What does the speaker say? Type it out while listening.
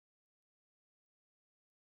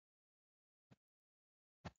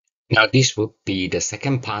Now this would be the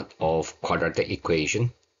second part of quadratic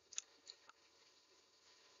equation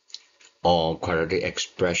or quadratic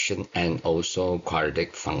expression and also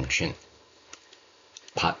quadratic function,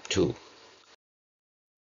 part 2.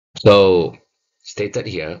 So stated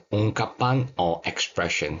here, ungkapan or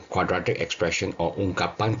expression, quadratic expression or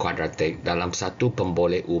ungkapan quadratic dalam satu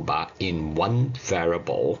pemboleh ubah in one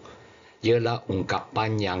variable ialah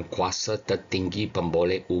ungkapan yang kuasa tertinggi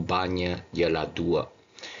pemboleh ubahnya ialah 2.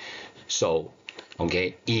 So,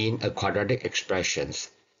 okay, in a quadratic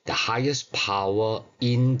expressions, the highest power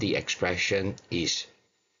in the expression is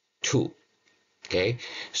 2. Okay,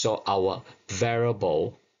 so our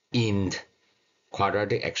variable in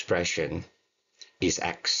quadratic expression is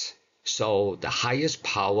x. So the highest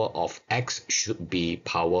power of x should be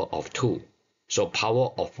power of 2. So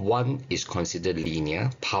power of 1 is considered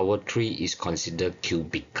linear, power 3 is considered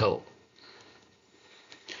cubical.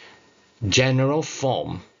 General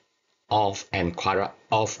form of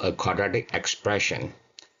a quadratic expression,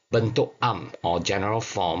 bentuk or general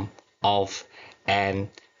form of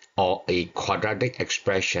a quadratic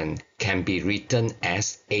expression can be written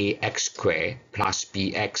as ax squared plus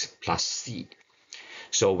bx plus c.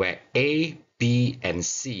 So where a, b, and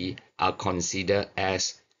c are considered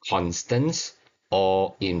as constants,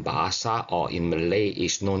 or in Bahasa or in Malay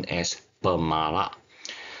is known as pemala.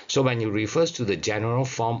 So when you refer to the general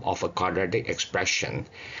form of a quadratic expression,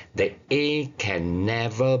 the a can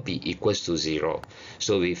never be equals to 0.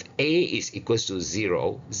 So if a is equals to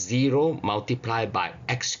 0, 0 multiplied by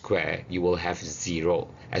x squared, you will have 0.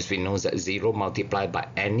 As we know that 0 multiplied by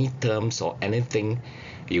any terms or anything,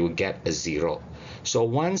 you will get a 0. So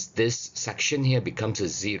once this section here becomes a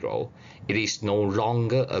 0, it is no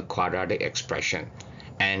longer a quadratic expression.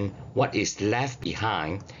 And what is left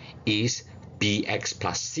behind is bx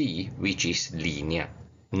plus c, which is linear,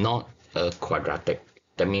 not a quadratic.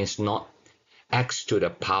 That means not x to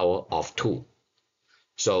the power of 2.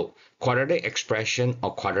 So quadratic expression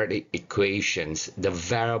or quadratic equations, the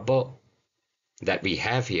variable that we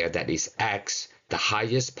have here, that is x, the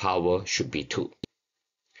highest power should be 2.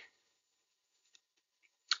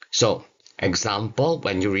 So example,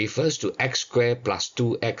 when you refer to x squared plus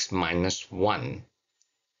 2x minus 1,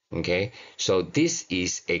 okay, so this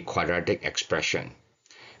is a quadratic expression.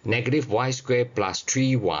 Negative y squared plus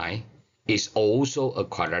 3y is also a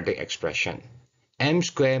quadratic expression. M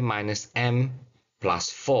squared minus m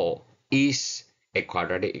plus 4 is a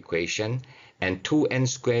quadratic equation, and 2n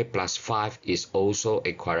squared plus 5 is also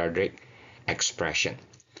a quadratic expression.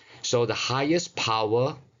 So the highest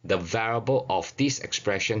power, the variable of this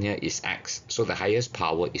expression here is x. So the highest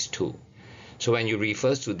power is 2. So when you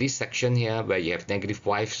refer to this section here where you have negative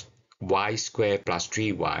y squared plus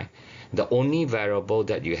 3y, the only variable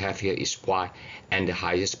that you have here is y, and the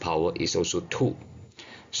highest power is also 2.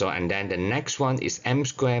 So and then the next one is m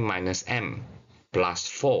squared minus m plus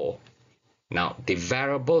 4. Now the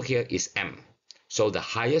variable here is m. So the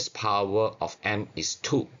highest power of m is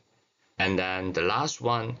 2. And then the last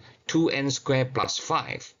one, 2n squared plus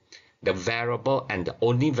 5. The variable and the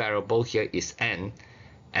only variable here is n,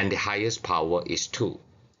 and the highest power is 2.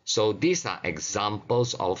 So these are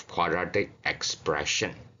examples of quadratic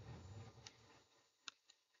expression.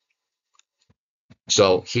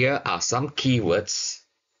 So here are some keywords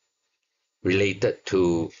related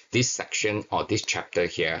to this section or this chapter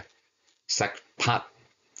here.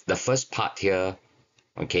 The first part here,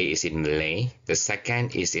 okay, is in Malay. The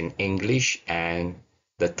second is in English, and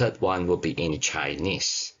the third one will be in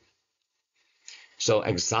Chinese. So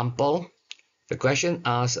example, the question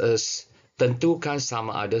asks us, tentukan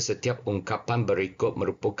sama ada setiap ungkapan berikut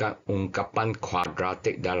merupakan ungkapan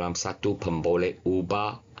kuadratik dalam satu pemboleh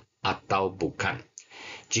ubah atau bukan.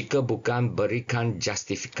 Jika bukan, berikan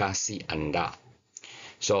justifikasi anda.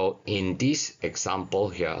 So in this example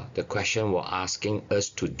here, the question was asking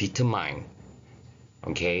us to determine,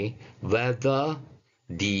 okay, whether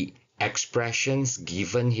the expressions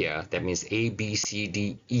given here, that means A, B, C,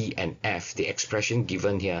 D, E, and F, the expression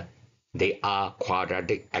given here, they are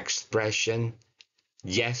quadratic expression,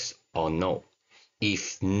 yes or no.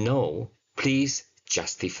 If no, please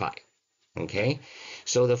justify. Okay,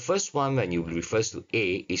 so the first one when you refer to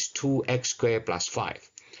A is 2x squared plus 5.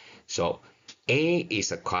 So A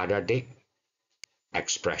is a quadratic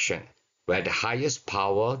expression where the highest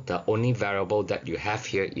power, the only variable that you have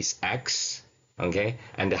here is x, okay,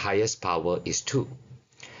 and the highest power is 2.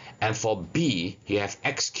 And for B, you have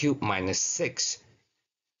x cubed minus 6.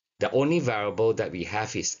 The only variable that we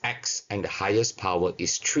have is x, and the highest power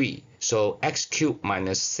is 3. So x cubed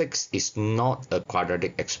minus 6 is not a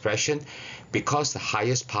quadratic expression because the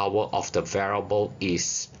highest power of the variable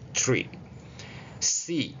is 3.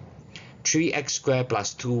 C, 3x squared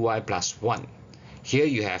plus 2y plus 1. Here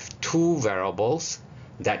you have two variables,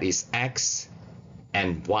 that is x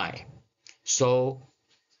and y. So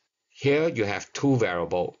here you have two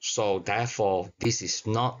variables, so therefore this is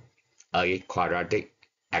not a quadratic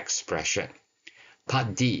expression.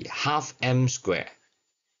 Part D, half m squared.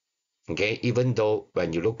 Okay, even though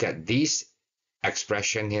when you look at this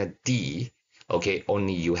expression here, D, okay,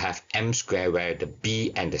 only you have m squared where the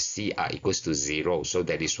b and the c are equals to 0. So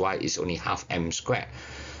that is why it's only half m squared.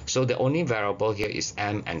 So the only variable here is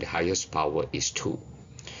m and the highest power is 2.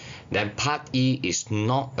 Then part E is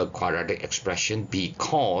not a quadratic expression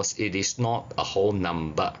because it is not a whole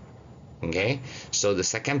number. Okay, so the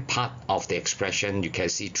second part of the expression, you can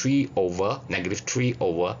see 3 over negative 3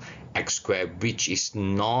 over x squared, which is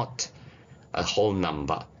not a whole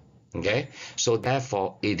number. Okay, so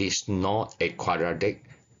therefore it is not a quadratic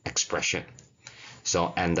expression.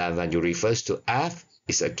 So, and then when you refers to f,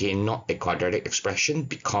 is again not a quadratic expression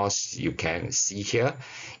because you can see here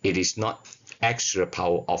it is not x to the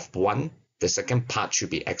power of 1. The second part should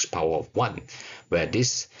be x power of 1, where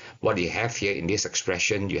this, what you have here in this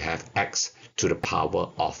expression, you have x to the power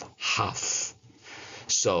of half.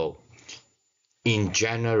 So in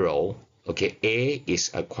general, okay, A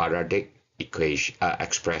is a quadratic equation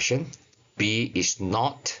expression, B is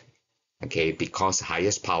not, okay, because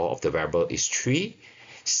highest power of the variable is 3.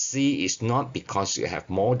 C is not because you have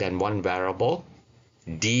more than one variable.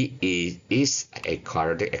 D is a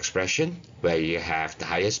quadratic expression where you have the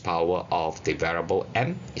highest power of the variable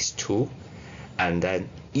m is 2. And then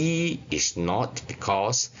E is not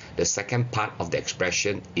because the second part of the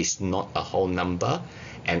expression is not a whole number.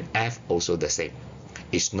 And F also the same.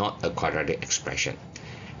 It's not a quadratic expression.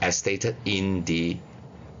 As stated in the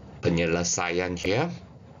penyelesaian here,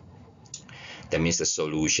 that means the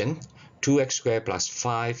solution. 2x squared plus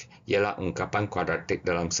 5 ialah ungkapan kuadratik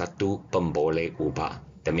dalam satu pemboleh ubah.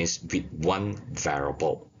 That means with one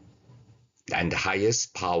variable. And the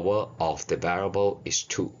highest power of the variable is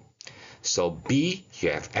 2. So B,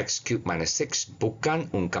 you have x cubed minus 6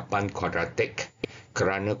 bukan ungkapan kuadratik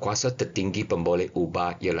kerana kuasa tertinggi pemboleh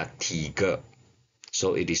ubah ialah 3.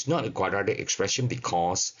 So it is not a quadratic expression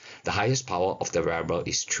because the highest power of the variable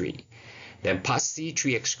is 3. Then part C,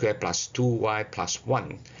 3x squared plus 2y plus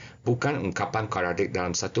 1 bukan ungkapan kuadratik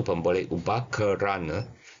dalam satu pemboleh ubah kerana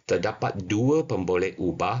terdapat dua pemboleh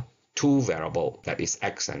ubah, two variable, that is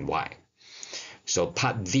x and y. So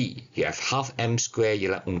part D, you have half m squared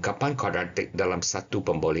ialah ungkapan kuadratik dalam satu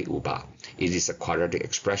pemboleh ubah. It is a quadratic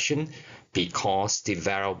expression because the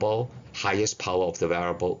variable, highest power of the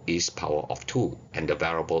variable is power of 2 and the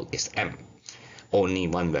variable is m. Only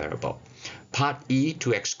one variable. Part E,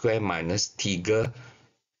 2x squared minus 3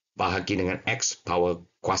 bahagi dengan x power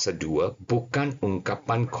kuasa 2 bukan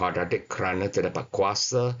ungkapan kuadratik kerana terdapat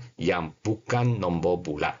kuasa yang bukan nombor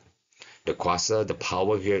bulat. The kuasa, the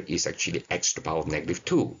power here is actually x to the power of negative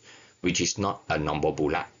 2, which is not a nombor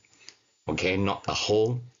bulat. Okay, not a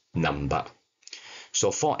whole number.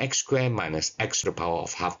 So 4x squared minus x to the power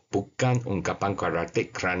of half bukan ungkapan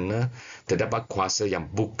kuadratik kerana terdapat kuasa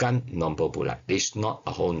yang bukan nombor bulat. It's not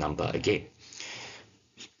a whole number again.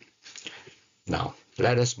 Now,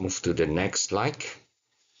 let us move to the next slide.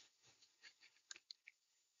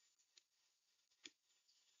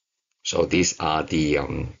 So these are the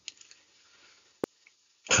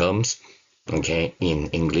terms, okay, in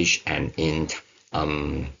English and in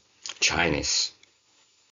Chinese.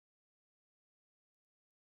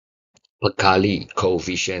 Perkali,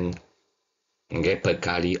 coefficient, okay,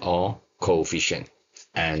 perkali or coefficient,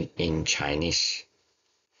 and in Chinese.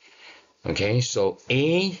 Okay, so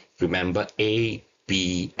A, remember A,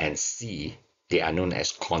 B, and C, they are known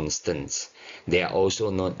as constants. They are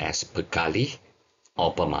also known as perkali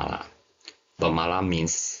or pemala. Pemala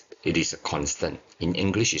means it is a constant. In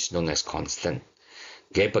English, it's known as constant.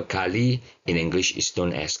 Okay, perkali in English is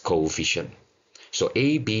known as coefficient. So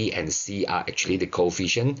A, B, and C are actually the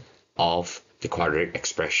coefficient of the quadratic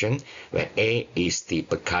expression, where A is the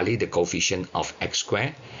perkali, the coefficient of x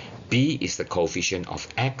squared, B is the coefficient of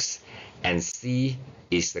x, and C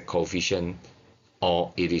is the coefficient,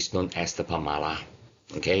 or it is known as the pemala.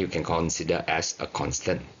 Okay, you can consider as a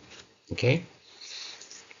constant. Okay.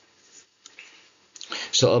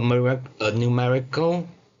 So a numerical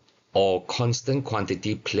or constant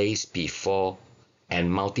quantity placed before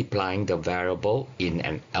and multiplying the variable in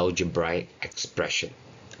an algebraic expression.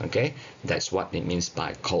 Okay, that's what it means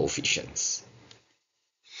by coefficients.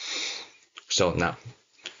 So now,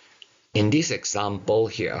 in this example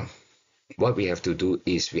here, what we have to do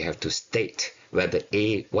is we have to state whether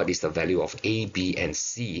what is the value of A, B, and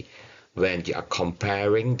C when you are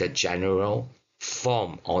comparing the general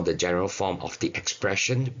form or the general form of the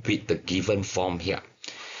expression with the given form here.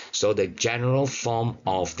 So the general form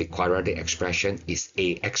of the quadratic expression is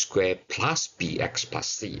ax squared plus bx plus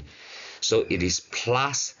c. So it is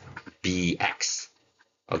plus bx.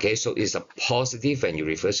 Okay, so it's a positive when you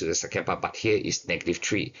refer to the second part, but here is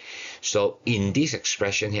 -3. So in this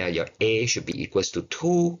expression here, your a should be equals to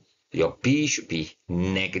 2, your b should be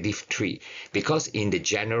 -3. Because in the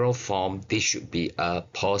general form, this should be a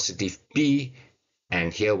positive b,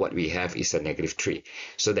 and here what we have is a -3.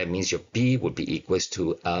 So that means your b would be equals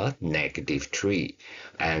to a -3,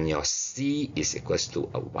 and your c is equals to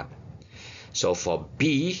a 1. So for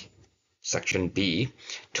b, section B,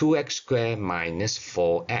 2x squared minus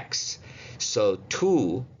 4x. So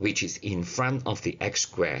 2, which is in front of the x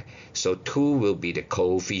squared, so 2 will be the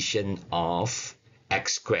coefficient of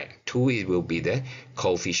x squared. 2 will be the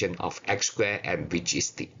coefficient of x squared, and which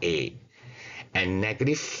is the a. And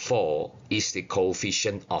 -4 is the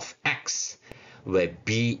coefficient of x, where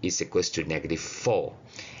b is equals to -4.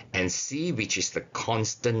 And c, which is the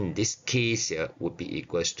constant in this case here, would be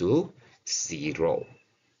equals to 0.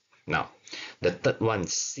 Now, the third one,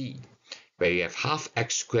 c, where you have half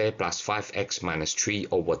x squared plus 5x minus 3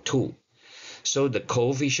 over 2. So the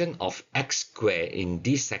coefficient of x squared in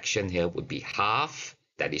this section here would be half.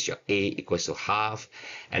 That is your a equals to half.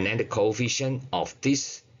 And then the coefficient of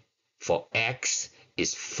this for x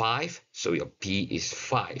is 5. So your b is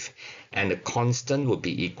 5. And the constant would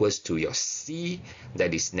be equals to your c,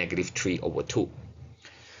 that is -3 over 2.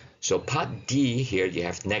 So part D here, you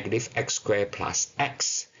have -x squared plus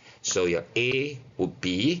x. So your a would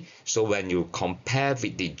be, so when you compare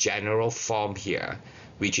with the general form here,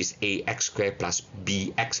 which is ax squared plus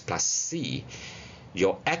bx plus c,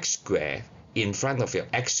 your x squared, in front of your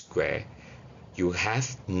x squared, you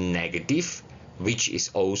have negative, which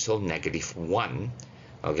is also -1.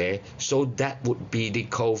 Okay, so that would be the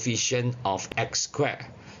coefficient of x squared.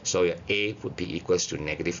 So your a would be equals to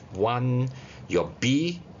 -1. Your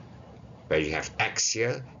b, where you have x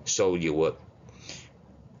here, so you would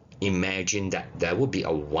imagine that there will be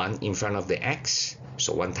a 1 in front of the x.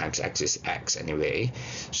 So 1 times x is x anyway.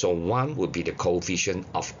 So 1 would be the coefficient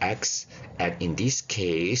of x. And in this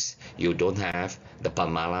case, you don't have the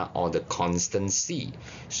formula or the constant c.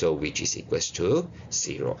 So which is equals to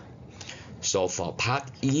 0. So for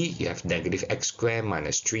part E, you have -x squared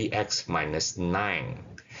minus 3x minus 9.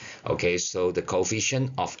 Okay, so the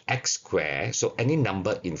coefficient of x squared, so any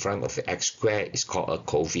number in front of the x squared is called a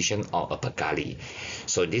coefficient or a Pagali.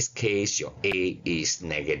 So in this case, your a is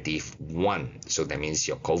 -1. So that means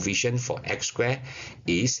your coefficient for x squared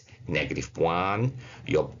is -1.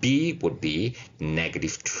 Your b would be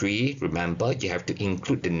 -3. Remember, you have to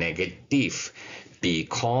include the negative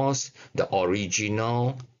because the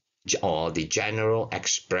original or the general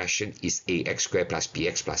expression is ax squared plus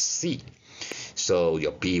bx plus c. So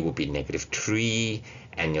your b would be -3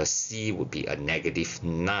 and your c would be a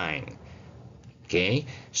 -9. Okay,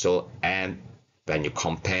 so and when you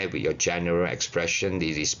compare with your general expression,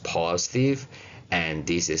 this is positive and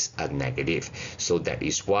this is a negative. So that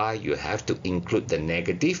is why you have to include the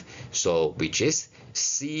negative, so which is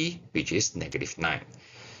c, which is -9.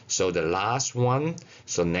 So the last one,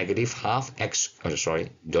 so -half x,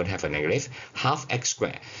 don't have a negative, half x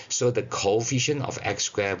squared. So the coefficient of x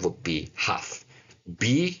squared would be half.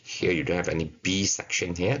 B, here you don't have any B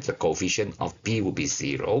section here, the coefficient of B will be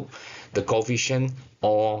 0. The coefficient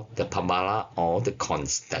or the formula or the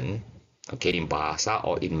constant, okay, in Bahasa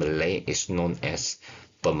or in Malay is known as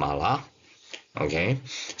formula. Okay,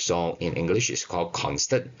 so in English it's called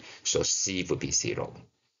constant, so C would be 0.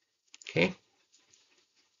 Okay.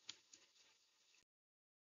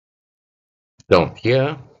 So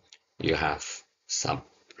here you have some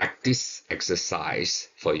practice exercise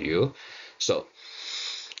for you. So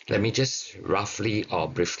let me just roughly or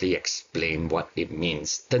briefly explain what it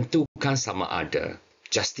means. Tentukan sama ada,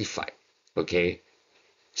 justify. Okay,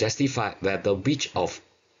 justify whether which of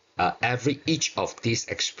each of these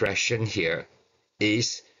expression here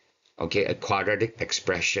is okay a quadratic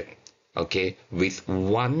expression, okay, with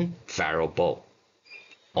one variable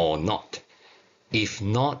or not. If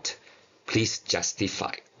not, please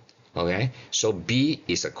justify. Okay, so B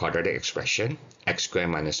is a quadratic expression, x squared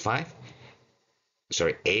minus 5.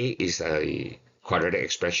 Sorry, A is a quadratic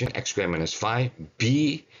expression, x squared minus 5.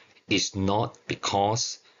 B is not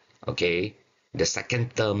because, okay, the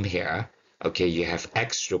second term here, okay, you have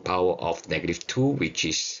x to the power of -2, which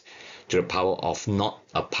is to the power of not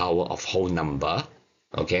a power of whole number.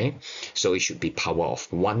 Okay, so it should be power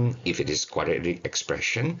of 1 if it is quadratic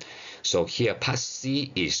expression. So here part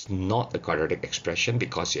C is not a quadratic expression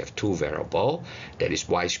because you have two variables, that is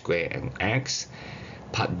y squared and x.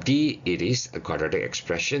 Part D, it is a quadratic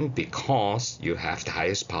expression because you have the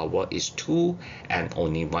highest power is 2 and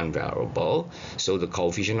only one variable. So the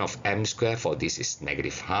coefficient of m squared for this is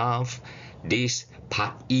 -half. This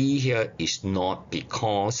part E here is not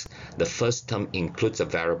because the first term includes a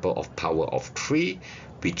variable of power of 3,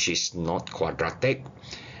 which is not quadratic.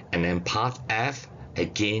 And then part F,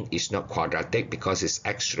 again, is not quadratic because it's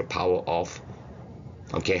x to the power of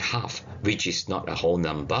half, which is not a whole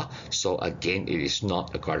number. So again, it is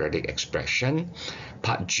not a quadratic expression.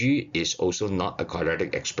 Part G is also not a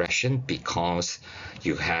quadratic expression because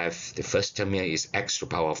you have the first term here is x to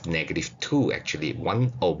the power of -2. Actually,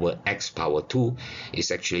 1 over x power 2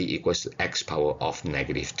 is actually equals to x power of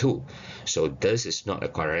 -2. So this is not a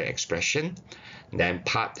quadratic expression. Then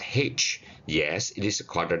part H, yes, it is a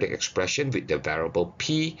quadratic expression with the variable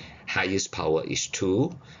p, highest power is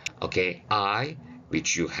 2. Okay, I,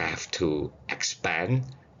 which you have to expand,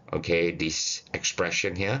 okay, this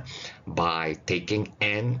expression here by taking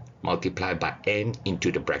n multiplied by n into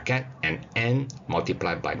the bracket and n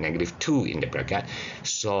multiplied by -2 in the bracket.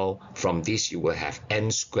 So from this you will have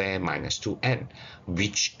n squared minus 2n,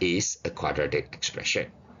 which is a quadratic expression.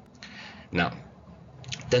 Now,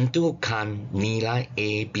 tentukan nilai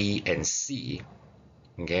A, B, and C,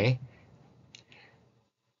 okay?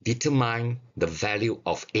 Determine the value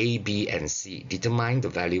of A, B, and C. Determine the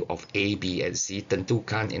value of A, B, and C.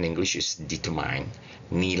 Tentukan in English is determine.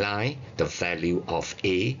 Nilai the value of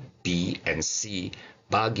A, B, and C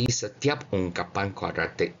bagi setiap ungkapan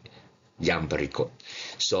kuadratik yang berikut.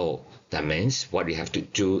 So that means what you have to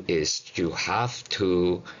do is you have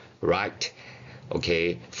to write,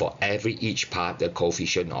 okay, for each part, the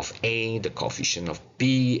coefficient of A, the coefficient of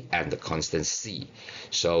B, and the constant C.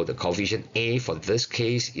 So the coefficient A for this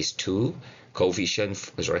case is 2.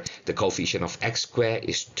 The coefficient of x squared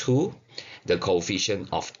is 2. The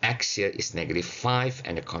coefficient of x here is -5,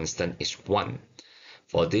 and the constant is 1.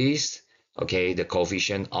 For this, okay, the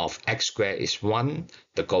coefficient of x squared is 1.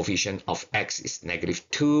 The coefficient of x is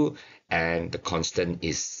 -2, and the constant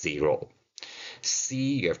is 0.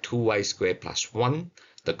 C, you have 2y squared plus 1.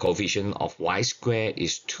 The coefficient of y squared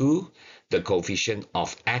is 2. The coefficient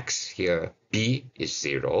of x here, b, is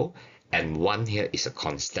 0. And 1 here is a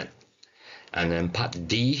constant. And then part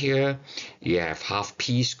D here, you have half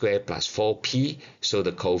p squared plus 4p. So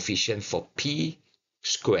the coefficient for p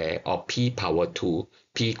squared, or p power 2,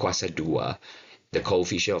 p kuasa 2, the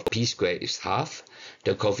coefficient of p squared is half.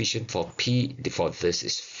 The coefficient for p for this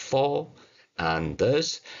is 4. And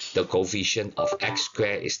thus, the coefficient of x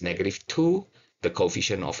squared is -2, the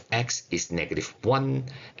coefficient of x is -1,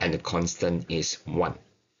 and the constant is 1.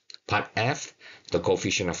 Part F, the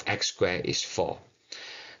coefficient of x squared is 4.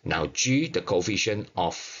 Now G, the coefficient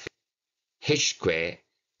of h squared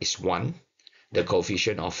is 1. The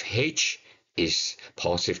coefficient of h is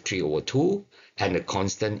positive 3 over 2, and the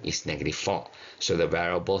constant is -4. So the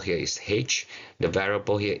variable here is h, the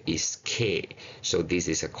variable here is k. So this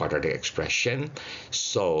is a quadratic expression.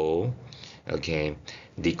 So, okay,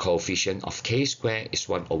 the coefficient of k squared is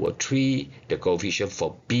 1 over 3. The coefficient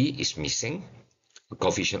for b is missing. The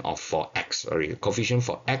coefficient for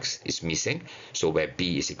x is missing. So where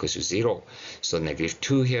b is equal to 0. So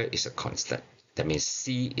 -2 here is a constant. That means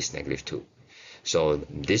c is -2. So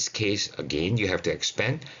in this case, again, you have to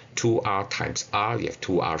expand 2r times r. You have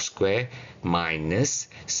 2r squared minus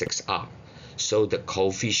 6r. So the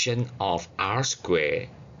coefficient of r squared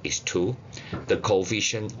is 2. The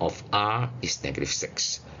coefficient of r is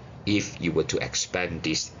 -6 if you were to expand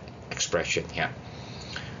this expression here.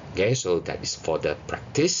 Okay, so that is for the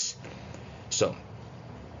practice. So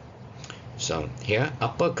here,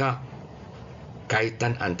 apakah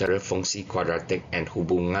kaitan antara fungsi kuadratik and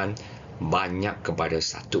hubungan banyak kepada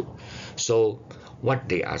satu? So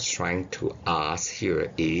what they are trying to ask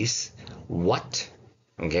here is what,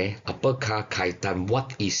 okay, apakah kaitan,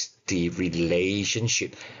 what is the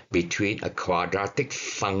relationship between a quadratic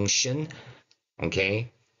function,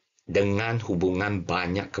 okay, dengan hubungan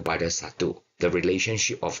banyak kepada satu, the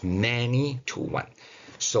relationship of many to one.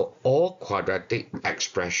 So all quadratic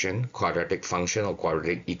expression, quadratic function or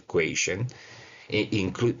quadratic equation, it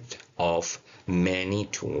includes of many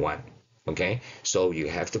to one. Okay, so you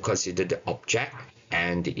have to consider the object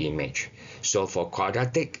and the image. So for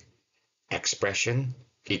quadratic expression,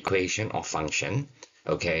 equation or function,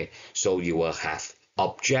 okay, so you will have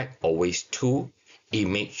object always 2,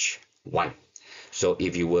 image 1. So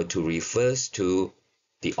if you were to refer to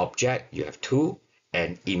the object, you have 2,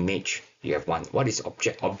 and image, you have 1. What is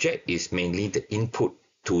object? Object is mainly the input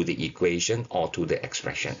to the equation or to the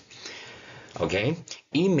expression. Okay,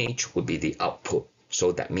 image would be the output.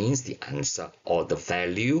 So that means the answer or the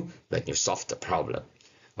value when you solve the problem.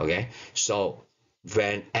 Okay, so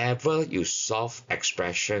whenever you solve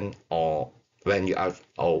expression, or when you are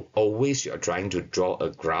always you are trying to draw a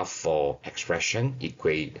graph for expression,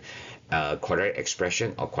 quadratic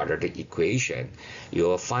expression or quadratic equation, you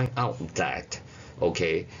will find out that,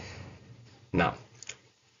 okay, now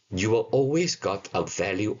you will always got a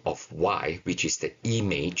value of y, which is the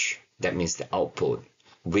image, that means the output,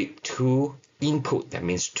 with 2 input, that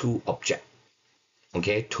means 2 objects.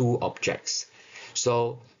 Okay, 2 objects.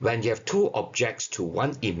 So when you have 2 objects to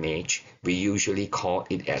 1 image, we usually call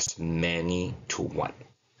it as many to 1.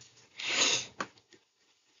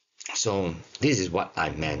 So this is what I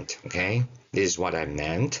meant. Okay, this is what I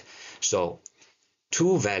meant. So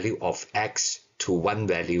 2 value of x to 1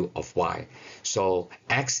 value of y. So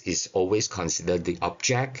x is always considered the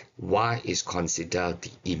object, y is considered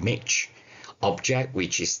the image. Object,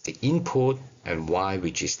 which is the input, and y,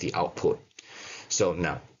 which is the output. So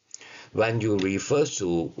now, when you refer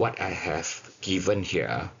to what I have given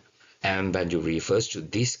here, and when you refer to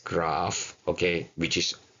this graph, okay, which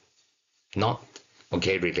is not,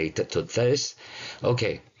 okay, related to this,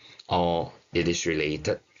 okay, or it is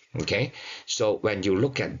related, okay. So when you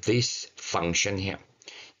look at this function here,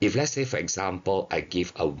 if let's say, for example, I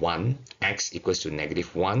give a 1, x equals to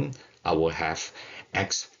 -1, I will have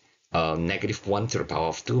x negative 1 to the power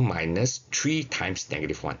of 2 minus 3 times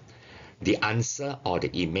 -1. The answer or the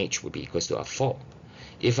image will be equals to a 4.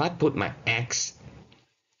 If I put my x,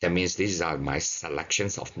 that means these are my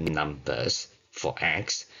selections of numbers for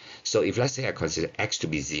x. So if let's say I consider x to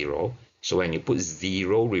be 0, so when you put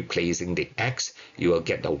 0 replacing the x, you will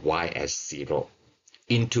get the y as 0.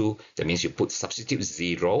 Into, that means you put substitute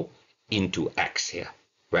 0 into x here.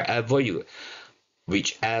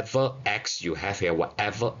 Whichever x you have here,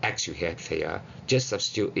 whatever x you have here, just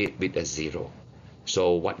substitute it with a 0.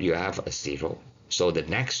 So what you have a 0. So the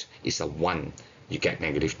next is a 1, you get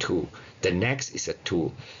 -2. The next is a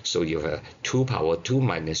 2, so you have 2 power 2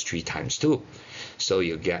 minus 3 times 2. So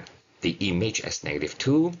you get the image as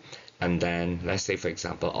 -2. And then let's say, for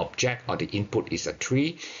example, object or the input is a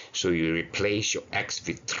 3, so you replace your x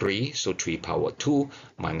with 3, so 3 power 2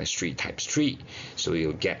 minus 3 times 3. So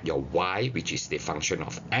you get your y, which is the function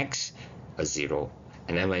of x, a 0.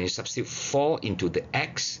 And then when you substitute 4 into the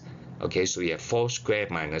x, okay, so you have 4 squared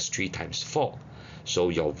minus 3 times 4. So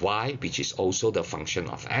your y, which is also the function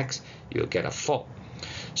of x, you'll get a 4.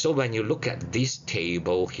 So when you look at this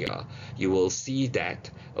table here, you will see that,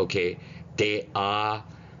 okay, they are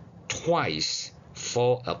twice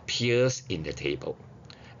 4 appears in the table,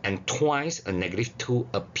 and twice a -2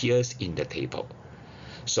 appears in the table.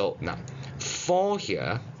 So now 4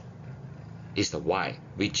 here is the y,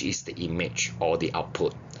 which is the image or the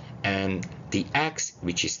output, and the x,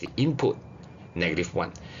 which is the input,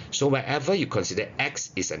 -1. So wherever you consider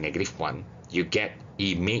x is a -1, you get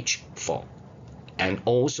image 4. And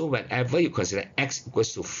also whenever you consider x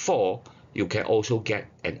equals to 4, you can also get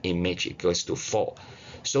an image equals to 4.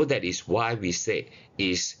 So that is why we say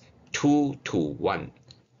is 2 to 1,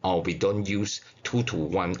 or we don't use 2 to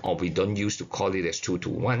 1, or we don't use to call it as 2 to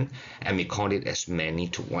 1, and we call it as many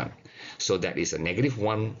to 1. So that is a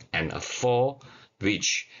 -1 and a 4,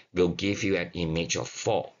 which will give you an image of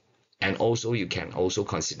 4. And also you can also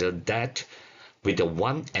consider that with the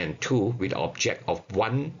 1 and 2, with the object of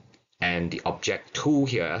 1 and the object 2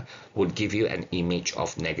 here, would give you an image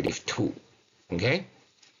of -2. Okay,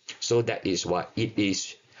 so that is what it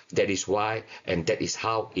is. That is why, and that is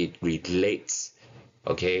how it relates,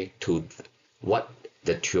 okay, to what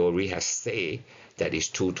the theory has said, that is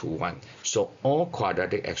 2 to 1. So all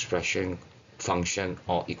quadratic expression, function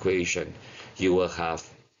or equation, you will have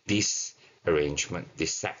this arrangement,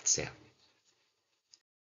 this sets here.